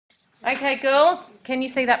Okay, girls, can you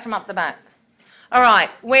see that from up the back? All right,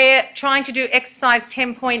 we're trying to do exercise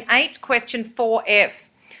 10.8, question 4F.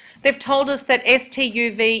 They've told us that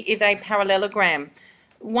STUV is a parallelogram.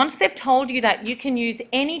 Once they've told you that, you can use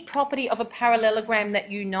any property of a parallelogram that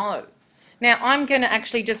you know. Now, I'm going to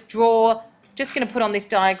actually just going to put on this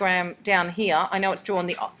diagram down here. I know it's drawn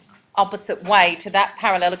the opposite way to that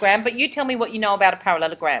parallelogram, but you tell me what you know about a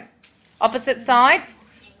parallelogram. Opposite sides,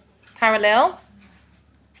 parallel.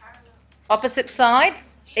 Opposite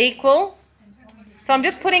sides, equal. So I'm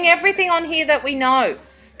just putting everything on here that we know.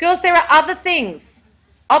 Girls, there are other things.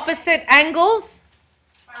 Opposite angles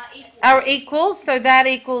are equal, so that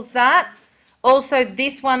equals that. Also,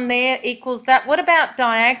 this one there equals that. What about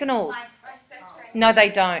diagonals? No, they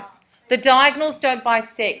don't. The diagonals don't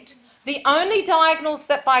bisect. The only diagonals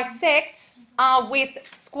that bisect are with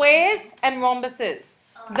squares and rhombuses.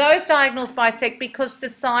 Those diagonals bisect because the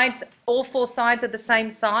sides, all four sides are the same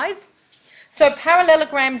size. So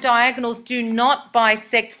parallelogram diagonals do not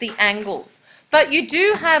bisect the angles. But you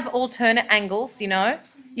do have alternate angles, you know.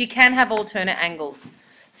 You can have alternate angles.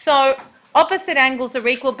 So opposite angles are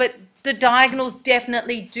equal, but the diagonals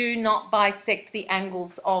definitely do not bisect the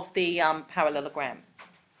angles of the parallelogram.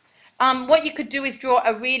 What you could do is draw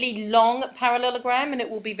a really long parallelogram, and it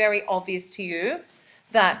will be very obvious to you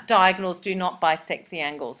that diagonals do not bisect the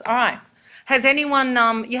angles. All right. Has anyone,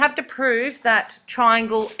 you have to prove that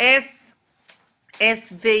triangle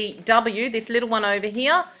SVW, this little one over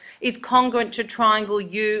here, is congruent to triangle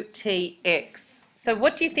UTX. So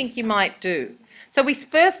what do you think you might do? So we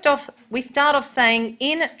start off saying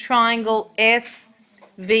in triangle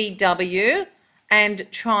SVW and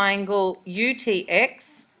triangle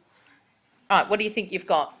UTX. All right, what do you think you've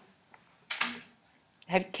got?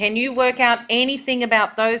 Can you work out anything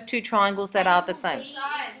about those two triangles that are the same?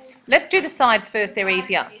 Let's do the sides first, they're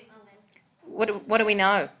easier. What do we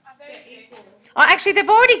know? Oh, actually, they've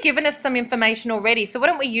already given us some information already, so why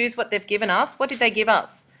don't we use what they've given us? What did they give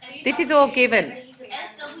us? This is all given.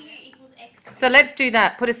 So let's do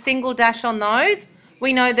that. Put a single dash on those.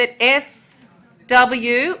 We know that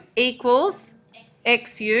SW equals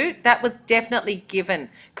XU. That was definitely given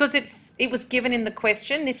because it was given in the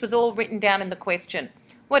question. This was all written down in the question.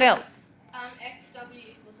 What else? XW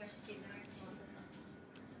equals XT, the next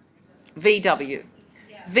one. VW.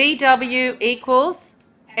 Yeah. VW equals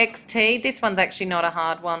XT. This one's actually not a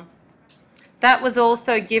hard one. That was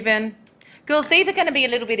also given. Girls, these are going to be a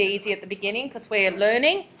little bit easy at the beginning because we're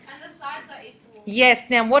learning. And the sides are equal. Yes,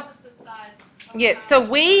 now what? Opposite sides. Yeah, so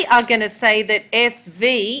we are going to say that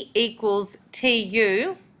SV equals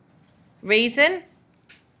TU. Reason?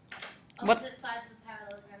 Opposite sides of the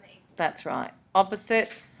parallelogram are equal. That's right. Opposite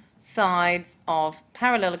sides of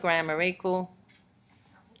parallelogram are equal.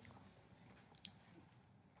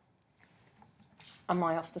 Am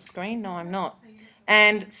I off the screen? No, I'm not.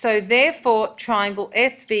 And so therefore triangle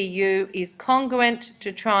SVU is congruent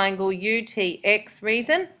to triangle UTX.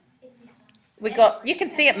 Reason? You can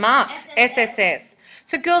see it marked, SSS.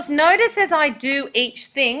 So girls, notice as I do each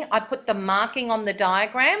thing, I put the marking on the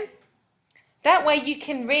diagram. That way you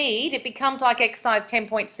can read, it becomes like exercise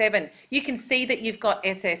 10.7. You can see that you've got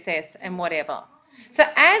SSS and whatever. So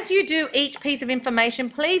as you do each piece of information,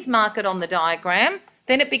 please mark it on the diagram.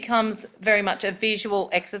 Then it becomes very much a visual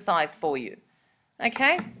exercise for you.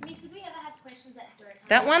 Okay? Miss, would we ever have questions that don't have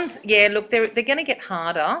that one's, yeah, look, they're going to get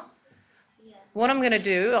harder. Yeah. What I'm going to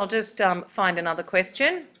do, I'll just find another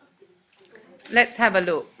question. Let's have a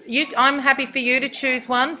look. I'm happy for you to choose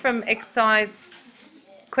one from exercise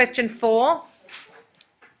question 4.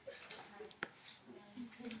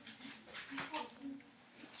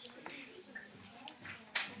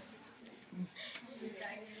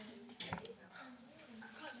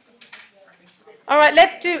 All right,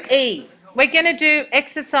 let's do E. We're going to do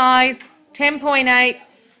exercise 10.8,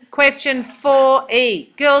 question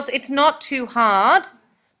 4E. Girls, it's not too hard,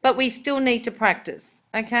 but we still need to practice,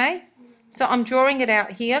 okay? So I'm drawing it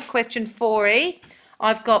out here, question 4E.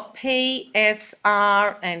 I've got P, S,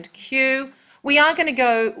 R, and Q. We are going to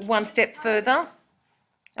go one step further.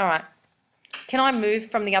 All right. Can I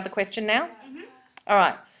move from the other question now? All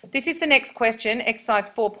right. This is the next question, exercise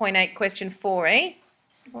 4.8, question 4E.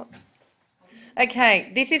 Whoops.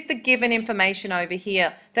 Okay, this is the given information over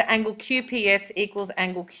here. The angle QPS equals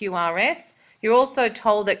angle QRS. You're also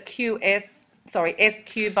told that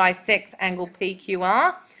SQ bisects angle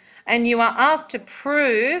PQR. And you are asked to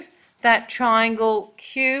prove that triangle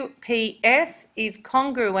QPS is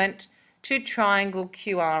congruent to triangle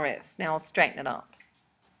QRS. Now I'll straighten it up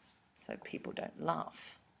so people don't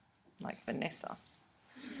laugh like Vanessa.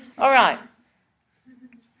 All right,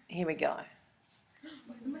 here we go.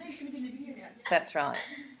 That's right.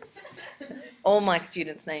 All my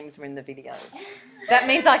students' names are in the videos. That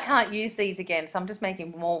means I can't use these again, so I'm just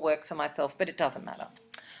making more work for myself, but it doesn't matter.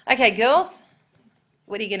 Okay, girls,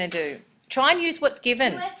 what are you going to do? Try and use what's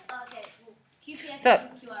given. Okay. QPS So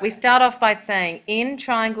equals QRS. we start off by saying in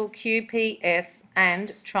triangle QPS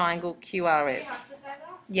and triangle Do you QRS. have to say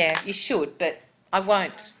that? Yeah, you should, but I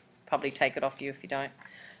won't probably take it off you if you don't.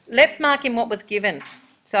 Let's mark in what was given.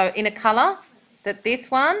 So in a colour, that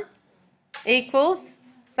this one equals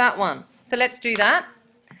that one. So let's do that.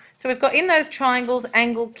 So we've got in those triangles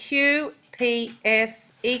angle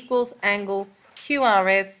QPS equals angle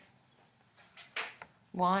QRS.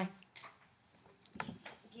 Why?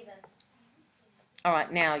 Given. All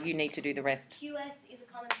right, now you need to do the rest. QS is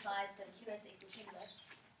a common side, so QS equals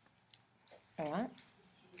QS. All right.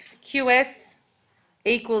 QS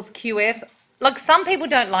equals QS. Look, some people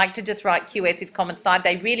don't like to just write QS is common side.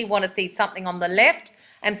 They really want to see something on the left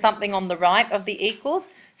and something on the right of the equals.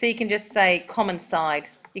 So you can just say common side.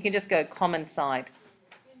 You can just go common side.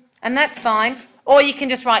 And that's fine. Or you can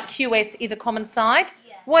just write QS is a common side.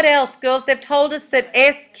 Yeah. What else, girls? They've told us that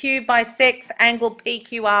SQ bisects angle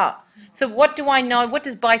PQR. So what do I know? What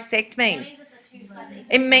does bisect That mean? means that the two sides are equal.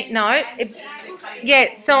 It mean no.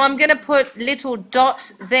 Yeah, so I'm going to put little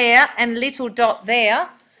dot there and little dot there.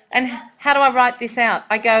 And how do I write this out?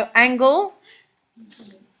 I go angle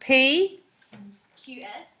P QS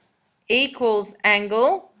equals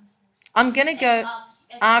angle. I'm going to go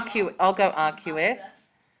RQ. I'll go RQS.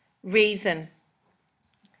 Reason.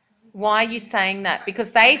 Why are you saying that?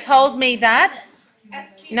 Because they told me that.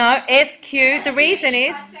 SQ. No, SQ. The reason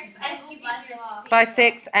is Bisects angle PQR.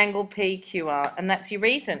 bisects angle PQR. And that's your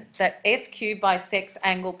reason. That SQ bisects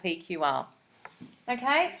angle PQR.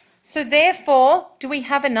 Okay? So therefore, do we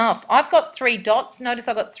have enough? I've got 3 dots. Notice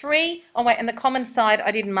I've got 3. Oh wait, and the common side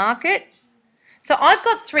I didn't mark it. So I've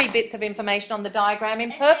got 3 bits of information on the diagram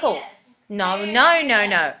in purple. No.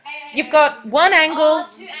 You've got 1 angle,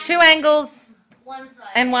 2 angles, One side.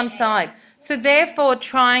 and 1 side. So therefore,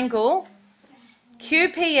 triangle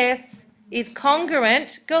QPS is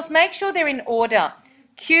congruent. Girls, make sure they're in order.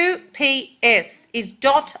 QPS is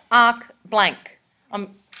dot arc blank.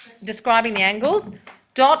 I'm describing the angles.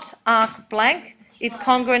 Dot arc blank is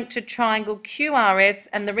congruent to triangle QRS,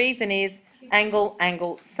 and the reason is angle,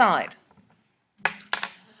 angle, side.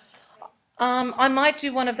 I might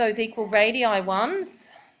do one of those equal radii ones.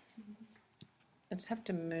 I just have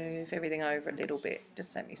to move everything over a little bit.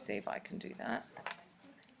 Just let me see if I can do that.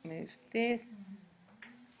 Move this.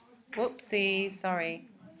 Whoopsie, sorry.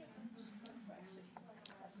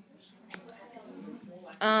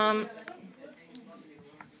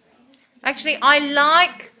 Actually, I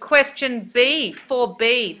like question B,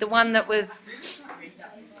 4B, the one that was...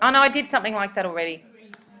 Oh, no, I did something like that already.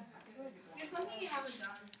 There's something you haven't done.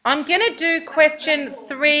 I'm going to do question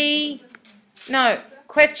 3... No,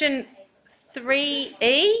 question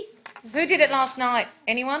 3E. Who did it last night?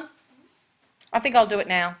 Anyone? I think I'll do it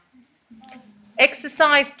now.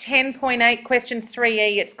 Exercise 10.8, question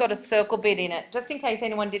 3E. It's got a circle bit in it, just in case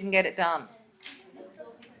anyone didn't get it done.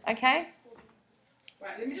 Okay?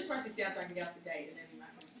 Right, let me just write this down so I can get up to date and then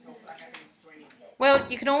I can help, like I can join in. Well,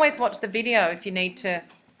 you can always watch the video if you need to.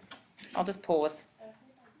 I'll just pause.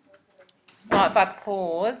 Oh, if I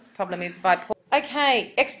pause, problem is if I pause.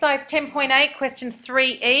 Okay, exercise 10.8, question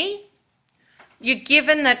 3E. You're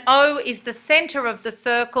given that O is the centre of the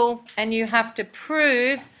circle and you have to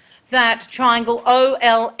prove that triangle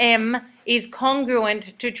OLM is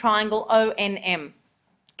congruent to triangle ONM.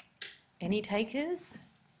 Any takers?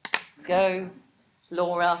 Go,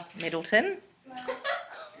 Laura Middleton.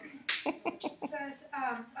 First,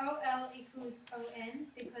 OL equals ON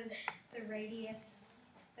because the radius,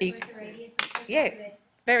 E- the radius is Yeah. equal to the-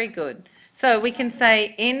 Very good. So we can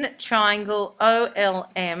say in triangle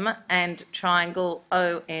OLM and triangle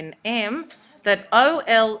ONM that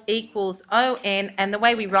OL equals ON, and the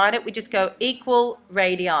way we write it, we just go equal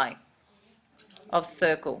radii of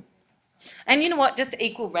circle. And you know what? Just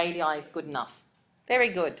equal radii is good enough. Very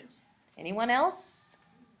good. Anyone else?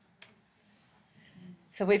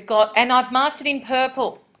 So we've got, and I've marked it in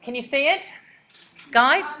purple. Can you see it?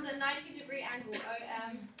 Guys? The 90-degree angle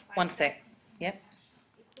OM. One sec. Yep.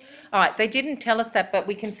 All right, they didn't tell us that, but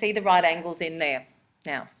we can see the right angles in there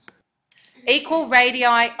now. Equal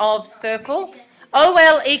radii of circle.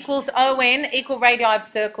 OL equals ON, equal radii of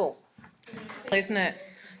circle. Isn't it?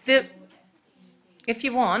 If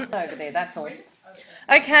you want, over there, that's all.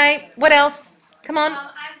 Okay, what else? Come on.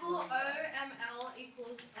 Angle OML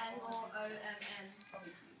equals angle OMN.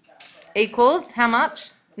 Equals how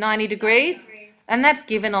much? 90 degrees. And that's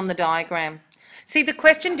given on the diagram. See, the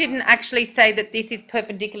question didn't actually say that this is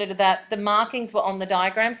perpendicular to that. The markings were on the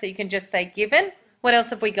diagram, so you can just say given. What else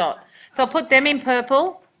have we got? So I'll put them in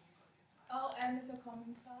purple. OM is a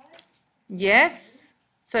common side. Yes.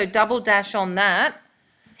 So double dash on that.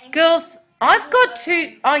 Girls, I've got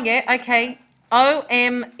two. Oh, yeah, okay.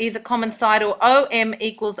 OM is a common side, or OM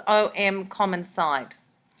equals OM common side.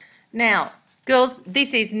 Now, girls,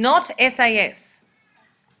 this is not SAS.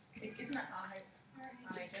 Isn't it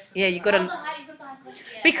Yeah, you've got Oh, to... the height, you've got the height,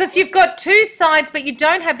 yeah. Because you've got two sides, but you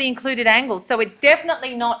don't have the included angles, so it's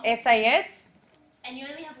definitely not SAS, And you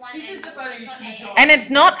only have one This is angle, the photo so you it's should not draw. AA. and it's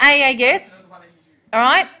not AAS, all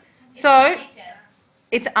right? It's So RHS.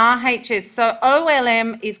 it's RHS. So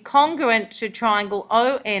OLM is congruent to triangle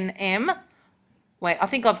ONM. Wait, I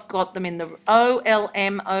think I've got them in the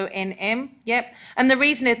OLM, ONM. Yep. And the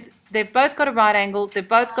reason is they've both got a right angle. They've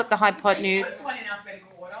both got the hypotenuse. So you put one in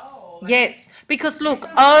alphabetical order, or like- Yes, because look,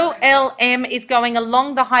 OLM is going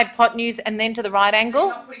along the hypotenuse and then to the right You're angle.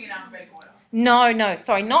 not putting in alphabetical order. No,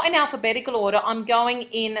 sorry, not in alphabetical order. I'm going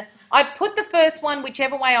in, I put the first one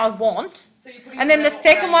whichever way I want, So you're putting and then the whatever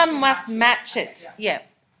second order one you can must match it. Yeah. Yeah.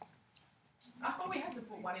 I thought we had to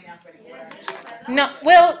put one in alphabetical Yeah, order. did you say that? No,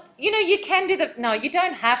 well, you know, you can do the, no, you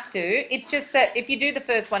don't have to. It's just that if you do the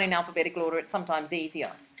first one in alphabetical order, it's sometimes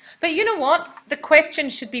easier. But you know what? The question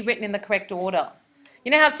should be written in the correct order.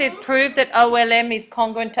 You know how it says prove that OLM is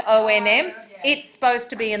congruent to ONM? It's supposed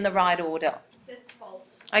to be in the right order. It's its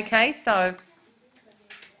fault. Okay, so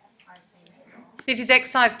this is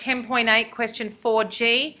exercise 10.8, question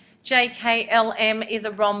 4G. JKLM is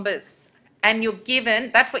a rhombus. And you're given,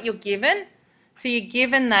 that's what you're given. So you're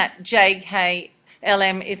given that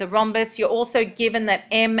JKLM is a rhombus. You're also given that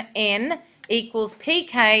MN equals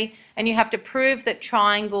PK, and you have to prove that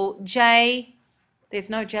triangle J, there's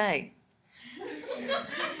no J.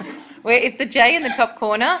 Where is the J in the top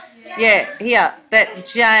corner? Yeah, here. That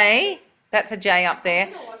J, that's a J up there.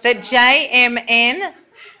 That JMN,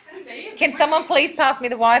 can someone please pass me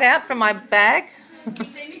the whiteout from my bag? See,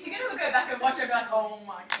 you're gonna go back and watch it and be like, oh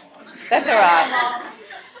my god. That's all right.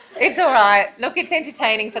 It's all right. Look, it's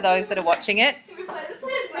entertaining for those that are watching it. Can we play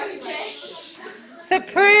this? So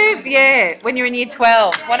prove, yeah, when you're in year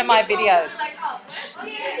 12, one of my videos. Like, oh,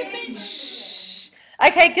 where's the Shh.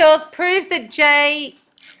 Okay, girls, prove that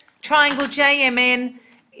triangle JMN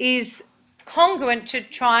is congruent to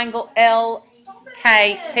triangle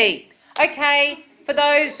LKP. Okay, for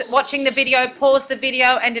those watching the video, pause the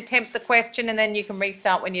video and attempt the question, and then you can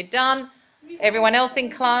restart when you're done. Everyone else in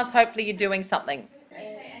class, hopefully you're doing something.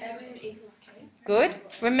 Good.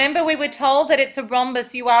 Remember, we were told that it's a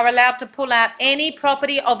rhombus. You are allowed to pull out any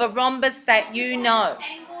property of a rhombus that you know.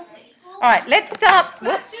 Angle to equal. All right, let's start.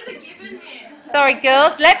 Let's do the given here. Sorry,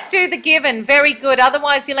 girls. Let's do the given. Very good.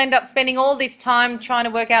 Otherwise, you'll end up spending all this time trying to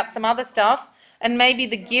work out some other stuff, and maybe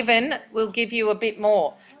the given will give you a bit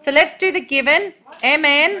more. So let's do the given.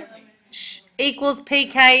 MN equals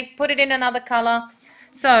PK. Put it in another colour.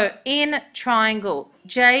 So in triangle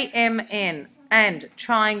JMN and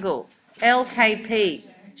triangle LKP,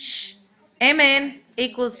 MN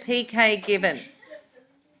equals PK given.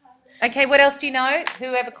 Okay, what else do you know?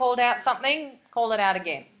 Whoever called out something, call it out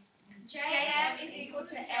again. JM is equal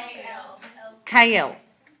to AL. KL.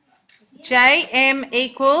 JM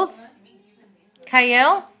equals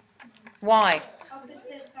KL. Why?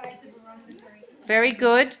 Opposite sides of a rhombus are equal. Very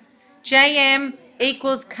good. JM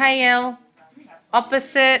equals KL.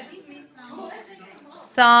 Opposite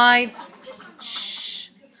sides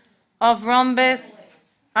of rhombus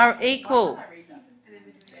are equal.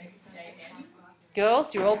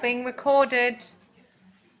 Girls, you're all being recorded.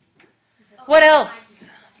 What else?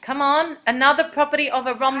 Come on, another property of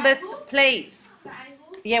a rhombus, please. The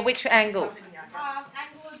angles. Yeah, which angles?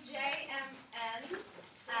 Angle JMN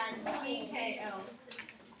and PKL.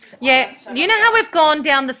 Yeah, you know how we've gone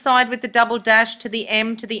down the side with the double dash to the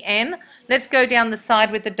M to the N? Let's go down the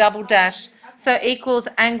side with the double dash. So equals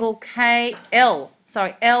angle KL,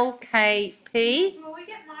 sorry, LKP. Will we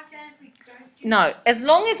get marked down if we don't do No, as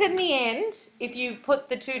long as in the end, if you put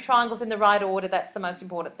the two triangles in the right order, that's the most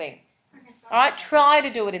important thing. All right, try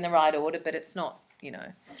to do it in the right order, but it's not, you know,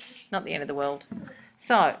 not the end of the world.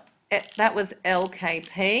 So that was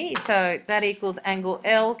LKP, so that equals angle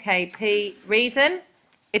LKP. Reason?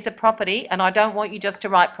 It's a property, and I don't want you just to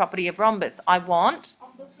write property of rhombus. I want,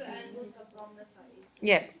 Opposite angles of rhombus are equal.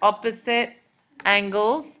 yeah, opposite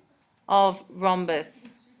angles of rhombus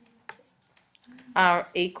are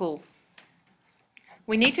equal.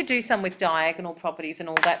 We need to do some with diagonal properties and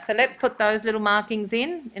all that. So let's put those little markings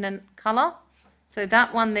in a colour. So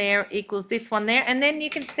that one there equals this one there, and then you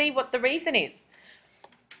can see what the reason is.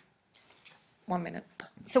 1 minute.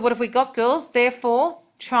 So what have we got, girls? Therefore,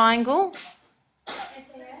 triangle.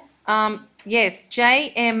 Yes,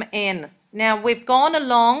 JMN. Now we've gone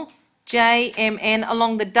along JMN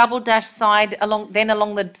along the double dash side, along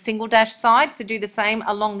the single dash side. So do the same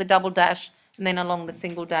along the double dash and then along the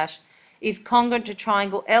single dash. Is congruent to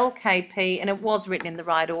triangle LKP, and it was written in the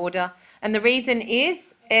right order. And the reason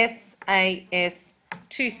is SAS.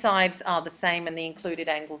 Two sides are the same and the included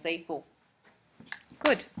angles equal.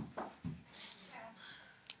 Good.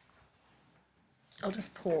 I'll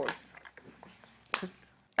just pause.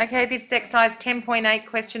 Okay, this is exercise 10.8,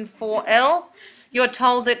 question 4L. You're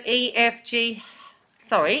told that EFGH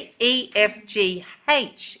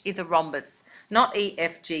is a rhombus, not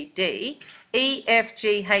EFGD.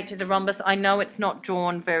 EFGH is a rhombus. I know it's not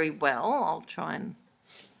drawn very well. I'll try and...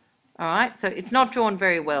 All right, so it's not drawn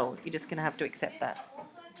very well. You're just going to have to accept that.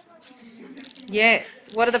 Yes.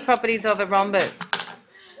 What are the properties of a rhombus?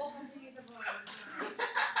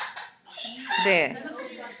 There.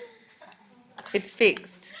 It's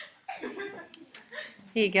fixed.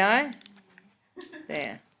 Here you go.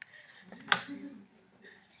 There.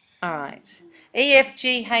 All right.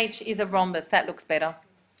 EFGH is a rhombus. That looks better.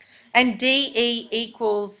 And DE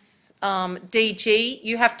equals DG.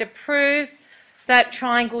 You have to prove that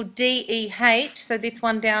triangle DEH, so this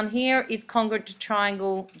one down here, is congruent to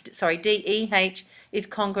triangle, DEH is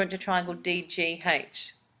congruent to triangle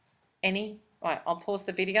DGH. Any? Right, I'll pause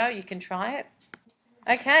the video. You can try it.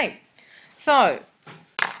 Okay. So,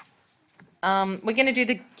 we're going to do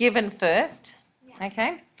the given first.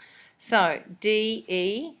 Okay. So,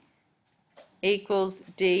 DE equals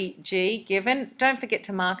DG given. Don't forget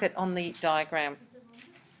to mark it on the diagram.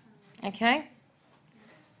 Okay.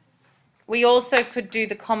 We also could do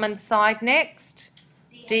the common side next.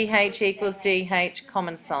 DH equals DH,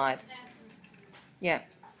 common side. Yeah.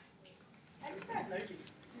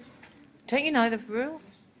 Don't you know the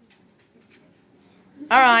rules?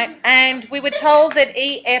 All right, and we were told that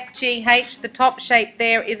EFGH, the top shape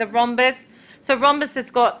there, is a rhombus. So rhombus has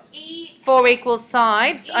got 4 equal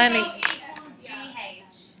sides.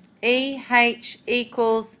 EH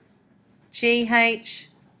equals GH.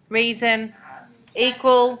 Reason,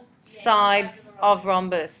 equal sides of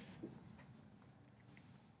rhombus.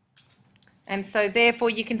 And so therefore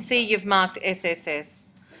you can see you've marked SSS.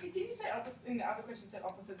 Did you say in the other question said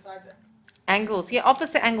opposite sides? Angles. Yeah,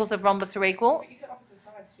 opposite angles of rhombus are equal. But you said opposite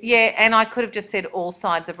sides too. Yeah, and I could have just said all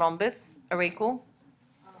sides of rhombus are equal.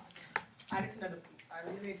 I need to know I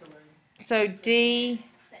really need to learn. So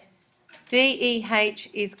DEH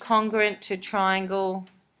is congruent to triangle.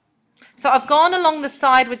 So I've gone along the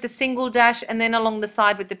side with the single dash and then along the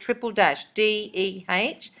side with the triple dash,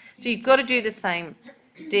 DEH. So you've got to do the same,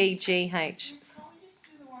 DGH.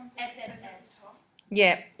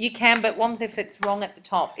 Yeah, you can, but what if it's wrong at the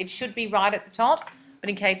top? It should be right at the top, but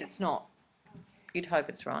in case it's not, you'd hope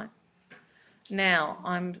it's right. Now,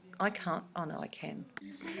 I can't, oh no, I can.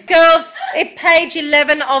 Girls, it's page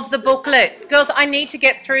 11 of the booklet. Girls, I need to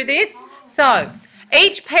get through this. So,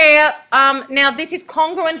 each pair, now this is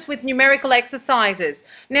congruence with numerical exercises.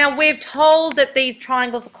 Now, we're told that these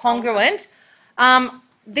triangles are congruent.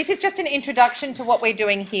 This is just an introduction to what we're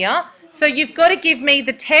doing here. So you've got to give me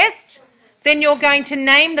the test, then you're going to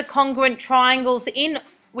name the congruent triangles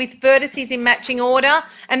with vertices in matching order,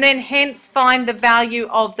 and then hence find the value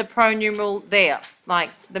of the pronumeral there,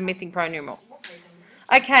 like the missing pronumeral.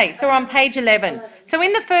 Okay, so we're on page 11. So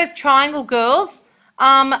in the first triangle, girls,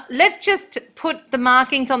 let's just put the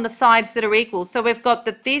markings on the sides that are equal. So we've got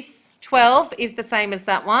that this 12 is the same as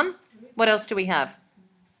that one. What else do we have?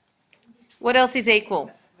 What else is equal?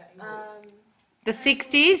 The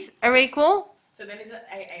 60s are equal. So then is it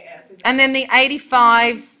AAS? And then the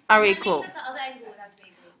 85s are equal.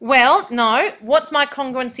 Well, no. What's my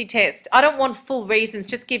congruency test? I don't want full reasons.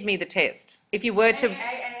 Just give me the test. If you were to...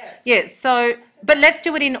 AAS. Yes, so... But let's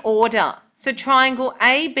do it in order. So triangle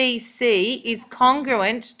ABC is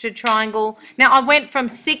congruent to triangle... Now, I went from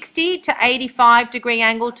 60 to 85 degree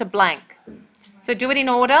angle to blank. So do it in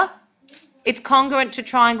order. It's congruent to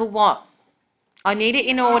triangle what? I need it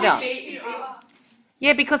in order.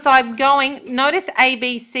 Yeah, because I'm going... Notice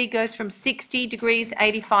ABC goes from 60 degrees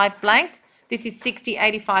 85 blank. This is 60,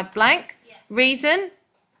 85 blank. Yeah. Reason?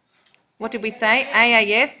 What did we say?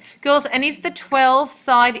 AAS. Girls, and is the 12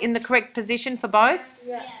 side in the correct position for both?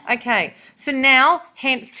 Yeah. Okay. So now,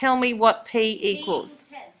 hence, tell me what P equals.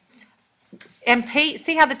 10. And P,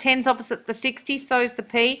 see how the 10's opposite the 60, so is the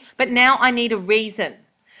P. But now I need a reason.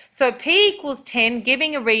 So P equals 10,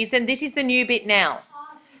 giving a reason. This is the new bit now.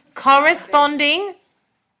 Corresponding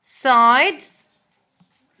sides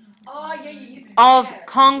of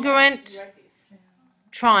congruent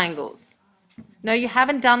triangles. No, you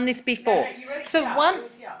haven't done this before. No, you wrote it So here, once... it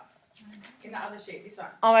was here. In the other sheet, this one.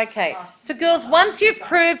 Oh, okay. So girls, once you've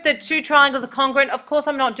proved that two triangles are congruent, of course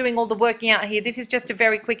I'm not doing all the working out here. This is just a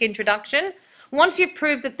very quick introduction. Once you've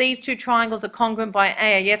proved that these two triangles are congruent by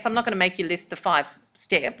AAS, I'm not going to make you list the 5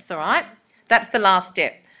 steps, all right? That's the last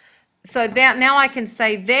step. So now I can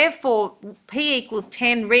say, therefore, P equals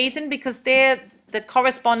 10, reason, because they're the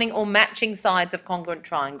corresponding or matching sides of congruent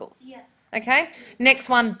triangles. Yeah. Okay? Next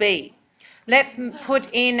one, B. Let's put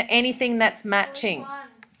in anything that's matching. 41.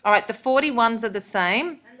 All right, the 41s are the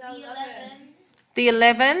same. And The 11 The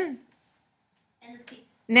 11. and the 6.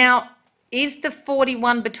 Now, is the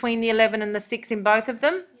 41 between the 11 and the 6 in both of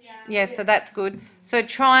them? Yeah. Yes, so that's good. So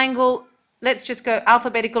triangle, let's just go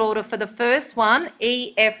alphabetical order for the first one,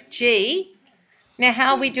 EFG. Now,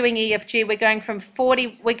 how are we doing EFG? We're going from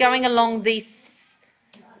 40, we're going along the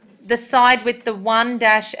side with the 1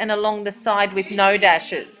 dash and along the side with no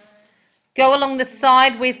dashes. Go along the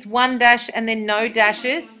side with 1 dash and then no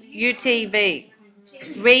dashes. UTV.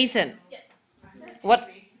 Reason.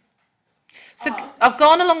 What's... So I've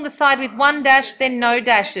gone along the side with 1 dash, then no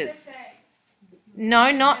dashes.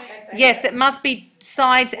 No, not... Yes, it must be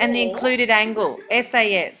sides and the included angle.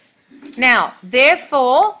 SAS. Now,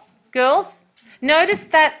 therefore, girls, notice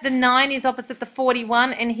that the 9 is opposite the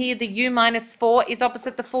 41 and here the U minus 4 is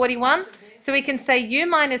opposite the 41. So we can say U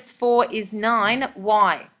minus 4 is 9.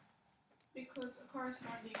 Why? Because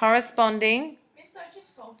Corresponding. Miss, don't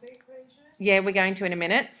just solve the equation. Yeah, we're going to in a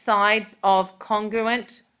minute. Sides of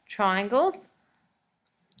congruent triangles.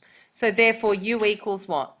 So therefore, U equals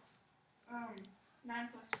what? 9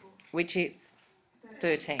 plus 4. Which is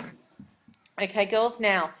 13. Okay, girls,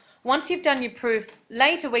 now, once you've done your proof,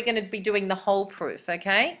 later we're going to be doing the whole proof,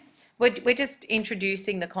 okay? We're just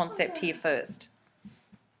introducing the concept here first.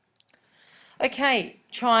 Okay,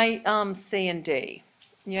 try C and D.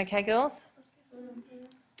 You okay, girls?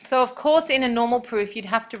 So, of course, in a normal proof, you'd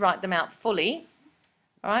have to write them out fully.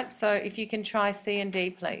 All right, so if you can try C and D,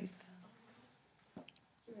 please.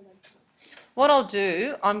 What I'll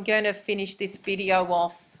do, I'm going to finish this video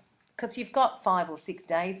off, because you've got 5 or 6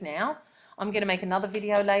 days now. I'm going to make another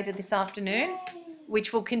video later this afternoon,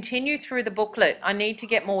 which will continue through the booklet. I need to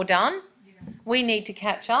get more done. We need to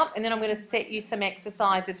catch up, and then I'm going to set you some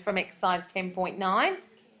exercises from exercise 10.9.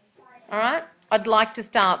 All right? I'd like to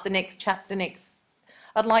start the next chapter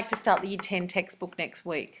I'd like to start the Year 10 textbook next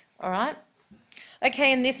week. All right?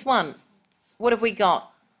 Okay, and this one, what have we got?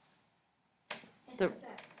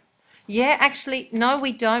 Yeah, actually, no,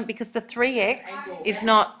 we don't, because the 3x is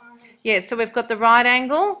not. Yeah, so we've got the right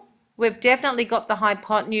angle. We've definitely got the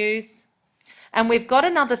hypotenuse. And we've got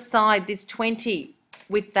another side, this 20,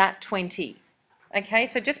 with that 20. Okay,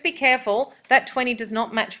 so just be careful. That 20 does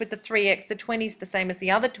not match with the 3x. The 20 is the same as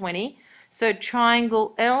the other 20. So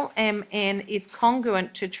triangle LMN is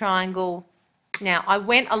congruent to triangle. Now, I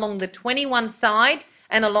went along the 21 side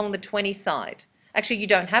and along the 20 side. Actually, you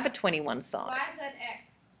don't have a 21 side. Why is that X?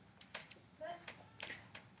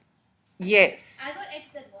 Yes. I got X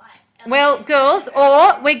and Y. Well, girls,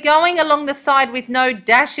 or we're going along the side with no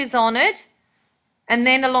dashes on it, and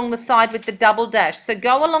then along the side with the double dash. So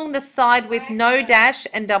go along the side with no dash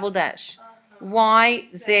and double dash. Y,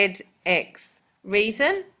 Z, X.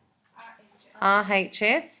 Reason?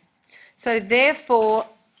 RHS. So therefore,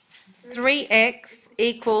 3x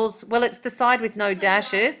equals, well, it's the side with no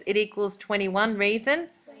dashes. It equals 21. Reason?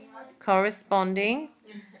 Corresponding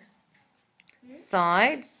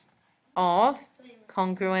sides of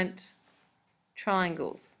congruent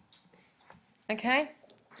triangles. Okay?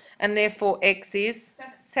 And therefore x is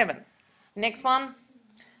 7. Next one.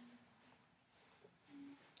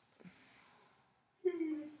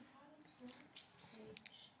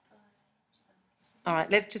 All right,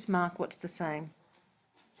 let's just mark what's the same.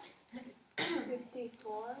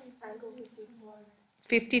 54, angle 54.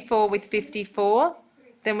 54 with 54.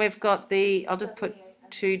 Then we've got the, I'll just put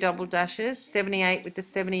 2 double dashes, 78 with the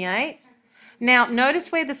 78. Now,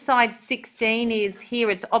 notice where the side 16 is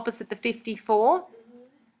here. It's opposite the 54,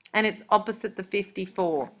 and it's opposite the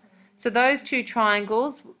 54. So those two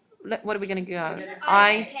triangles, what are we going to go?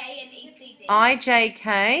 IJK and ECD.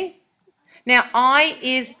 IJK. Now, I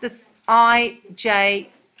is the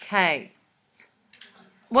IJK.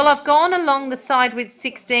 Well, I've gone along the side with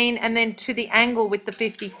 16 and then to the angle with the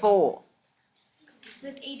 54. So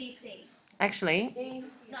it's EDC. Actually, No,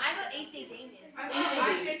 I got ECD,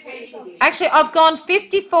 miss. actually, I've gone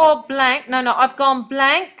 54 blank. No, I've gone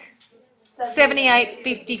blank 78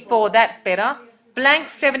 54. That's better. Blank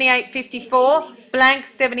 78 54. Blank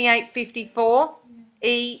 78 54.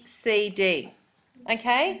 ECD.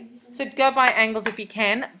 Okay? So go by angles if you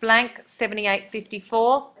can. Blank 78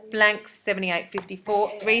 54. blank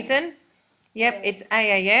 7854. Reason? Yep, it's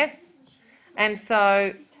AAS. And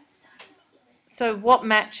so what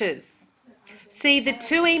matches? See, the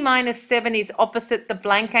 2e minus 7 is opposite the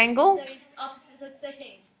blank angle. So it's opposite, so it's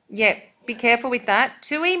 13. Yep, be careful with that.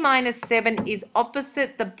 2e minus 7 is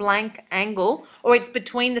opposite the blank angle, or it's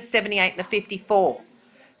between the 78 and the 54.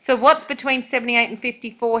 So what's between 78 and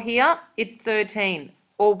 54 here? It's 13.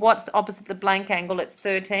 Or what's opposite the blank angle? It's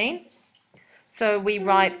 13. So we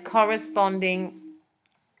write corresponding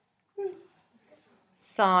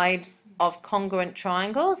sides of congruent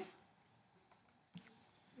triangles.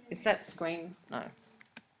 Is that screen? No.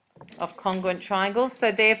 Of congruent triangles.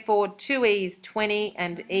 So therefore 2e is 20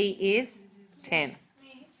 and e is 10.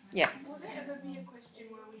 Yeah. Will there ever be a question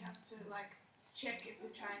where we have to like check if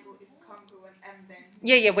the triangle is congruent and then?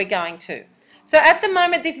 Yeah, we're going to. So at the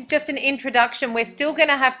moment, this is just an introduction. We're still going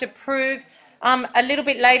to have to prove a little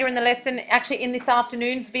bit later in the lesson, actually in this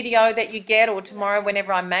afternoon's video that you get, or tomorrow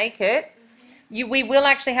whenever I make it, we will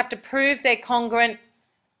actually have to prove they're congruent,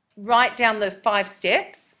 write down the 5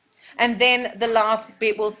 steps, and then the last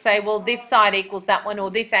bit will say, well, this side equals that one, or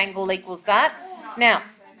this angle equals that. Now,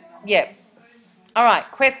 yeah. All right,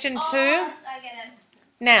 question 2. I get it.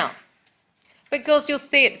 Now, but girls, you'll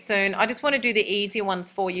see it soon. I just want to do the easier ones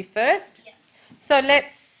for you first. Yeah. So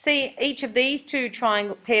let's see, each of these two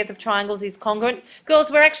pairs of triangles is congruent. Girls,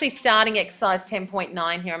 we're actually starting exercise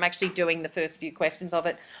 10.9 here. I'm actually doing the first few questions of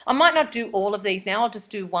it. I might not do all of these now. I'll just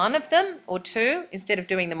do one of them or two instead of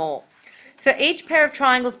doing them all. So each pair of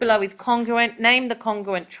triangles below is congruent. Name the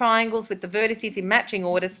congruent triangles with the vertices in matching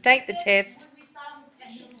order. State the test.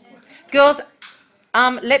 Girls,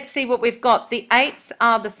 let's see what we've got. The 8s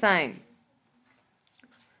are the same.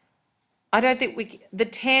 I don't think the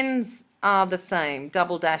 10s are the same,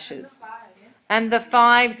 double dashes. And the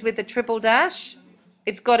 5s with the triple dash,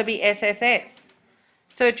 it's got to be SSS.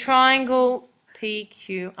 So triangle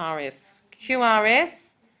PQRS. QRS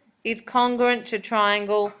is congruent to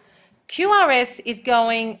triangle. QRS is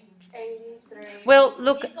going, 83. well,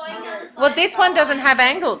 look, It's going down the side. well, this one doesn't have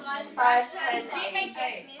angles. 5, 10, GHF. 5,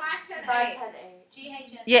 10, 8.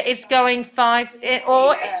 GHF. Yeah, it's going 5,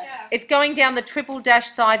 or GHF. it's going down the triple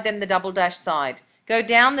dash side, then the double dash side. Go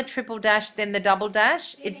down the triple dash, then the double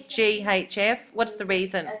dash. It's GHF. What's the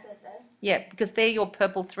reason? SSS. Yeah, because they're your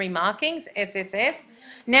purple 3 markings, SSS.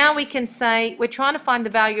 Now we can say we're trying to find the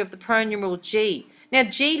value of the pronumeral G. Now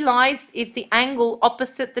G is the angle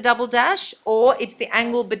opposite the double dash, or it's the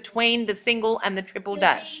angle between the single and the triple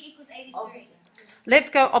dash. G equals 83. Opposite. Let's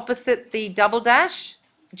go opposite the double dash.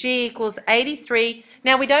 G equals 83.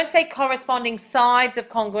 Now we don't say corresponding sides of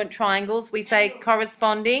congruent triangles. We say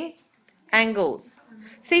corresponding angles.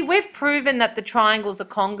 See, we've proven that the triangles are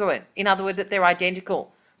congruent. In other words, that they're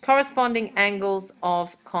identical. Corresponding angles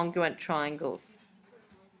of congruent triangles.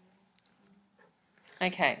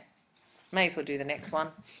 Okay, may as well do the next one,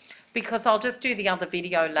 because I'll just do the other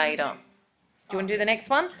video later. Do you want to do the next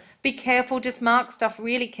one? Be careful, just mark stuff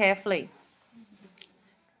really carefully.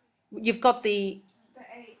 You've got the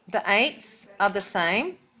 8s are the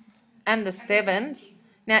same, and the 7s.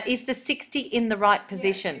 Now, is the 60 in the right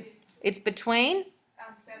position? It's between,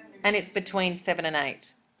 and it's between 7 and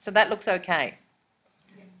 8. So that looks okay.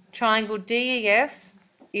 Triangle DEF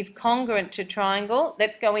is congruent to triangle.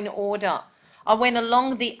 Let's go in order. I went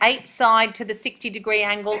along the 8 side to the 60-degree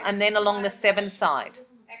angle and then along the 7 side.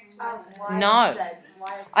 No.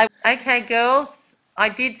 Okay, girls, I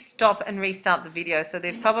did stop and restart the video, so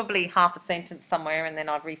there's probably half a sentence somewhere and then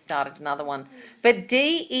I've restarted another one. But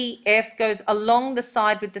DEF goes along the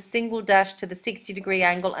side with the single dash to the 60-degree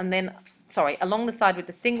angle and then, sorry, along the side with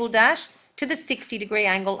the single dash to the 60-degree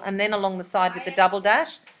angle and then along the side with the double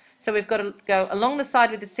dash. So we've got to go along the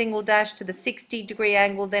side with the single dash to the 60-degree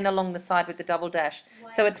angle, then along the side with the double dash.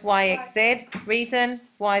 So it's YXZ. Reason,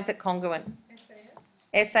 why is it congruent?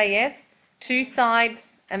 SAS, 2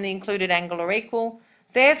 sides and the included angle are equal.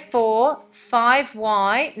 Therefore,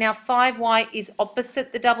 5Y, now 5Y is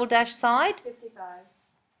opposite the double dash side. 55.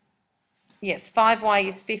 Yes, 5Y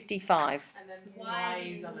is 55. And then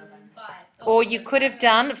Y equals 5. Or you could have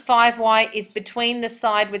done 5Y is between the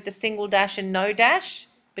side with the single dash and no dash.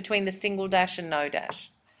 Between the single dash and no dash.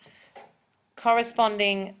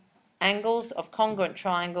 Corresponding angles of congruent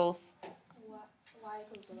triangles. Y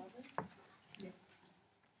equals 11.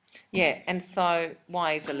 Yeah, and so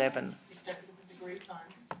Y is 11. It's just the degree sign.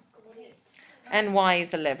 And Y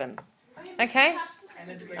is 11. Okay? And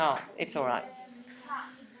the degree Oh, sign. it's all right.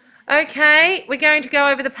 Okay, we're going to go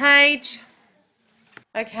over the page.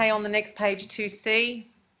 Okay, on the next page, 2C.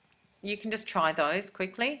 You can just try those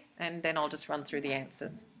quickly, and then I'll just run through the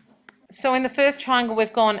answers. So in the first triangle,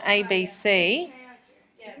 we've gone ABC.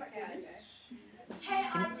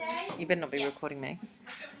 You better not be recording me.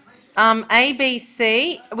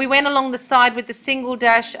 ABC, we went along the side with the single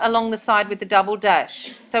dash, along the side with the double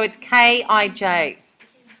dash. So it's KIJ.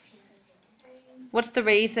 What's the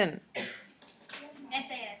reason?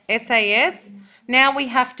 SAS. SAS. Now we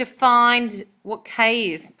have to find what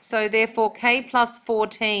K is. So therefore K plus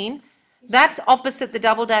 14, that's opposite the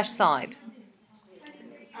double dash side.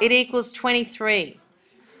 It equals 23.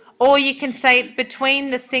 Or you can say it's between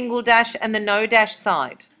the single dash and the no dash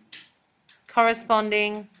side.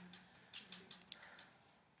 Corresponding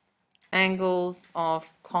angles of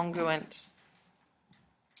congruent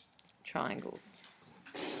triangles.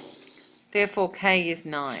 Therefore, K is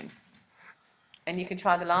 9. And you can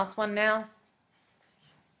try the last one now.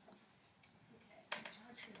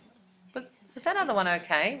 Was that other one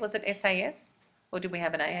okay? Was it SAS? Or did we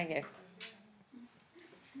have an AAS?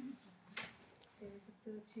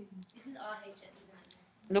 This is RHS, isn't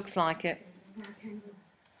it? Looks like it.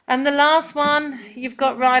 And the last one, you've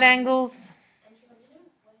got right angles.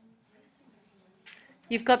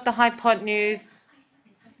 You've got the hypotenuse.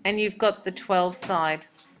 And you've got the 12 side.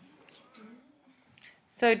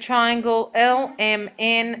 So triangle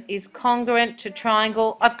LMN is congruent to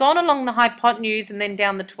triangle. I've gone along the hypotenuse and then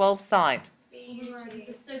down the 12 side.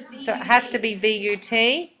 So it has to be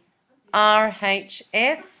VUT,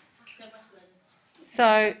 RHS.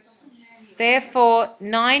 So therefore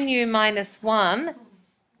 9U minus 1,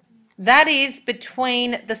 that is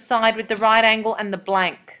between the side with the right angle and the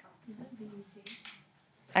blank.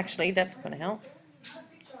 Actually, that's going to help.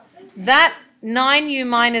 That 9U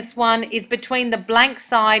minus 1 is between the blank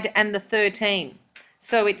side and the 13.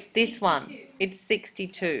 So it's this one. It's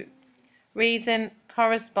 62. Reason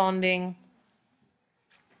corresponding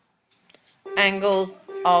angles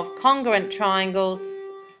of congruent triangles.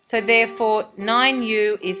 So therefore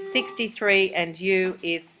 9U is 63 and U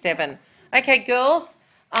is 7. Okay, girls,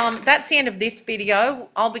 that's the end of this video.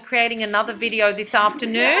 I'll be creating another video this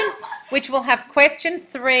afternoon, which will have question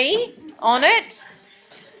 3 on it.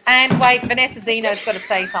 And wait, Vanessa Zeno's got to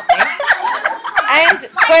say something.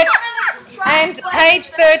 And page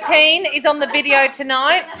 13 is on the video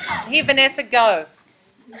tonight. Here, Vanessa, go.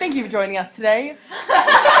 Thank you for joining us today.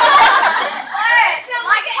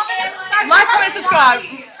 Like, comment, subscribe.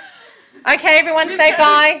 Okay, everyone, say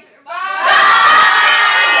bye. Bye.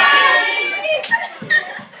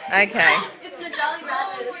 Okay.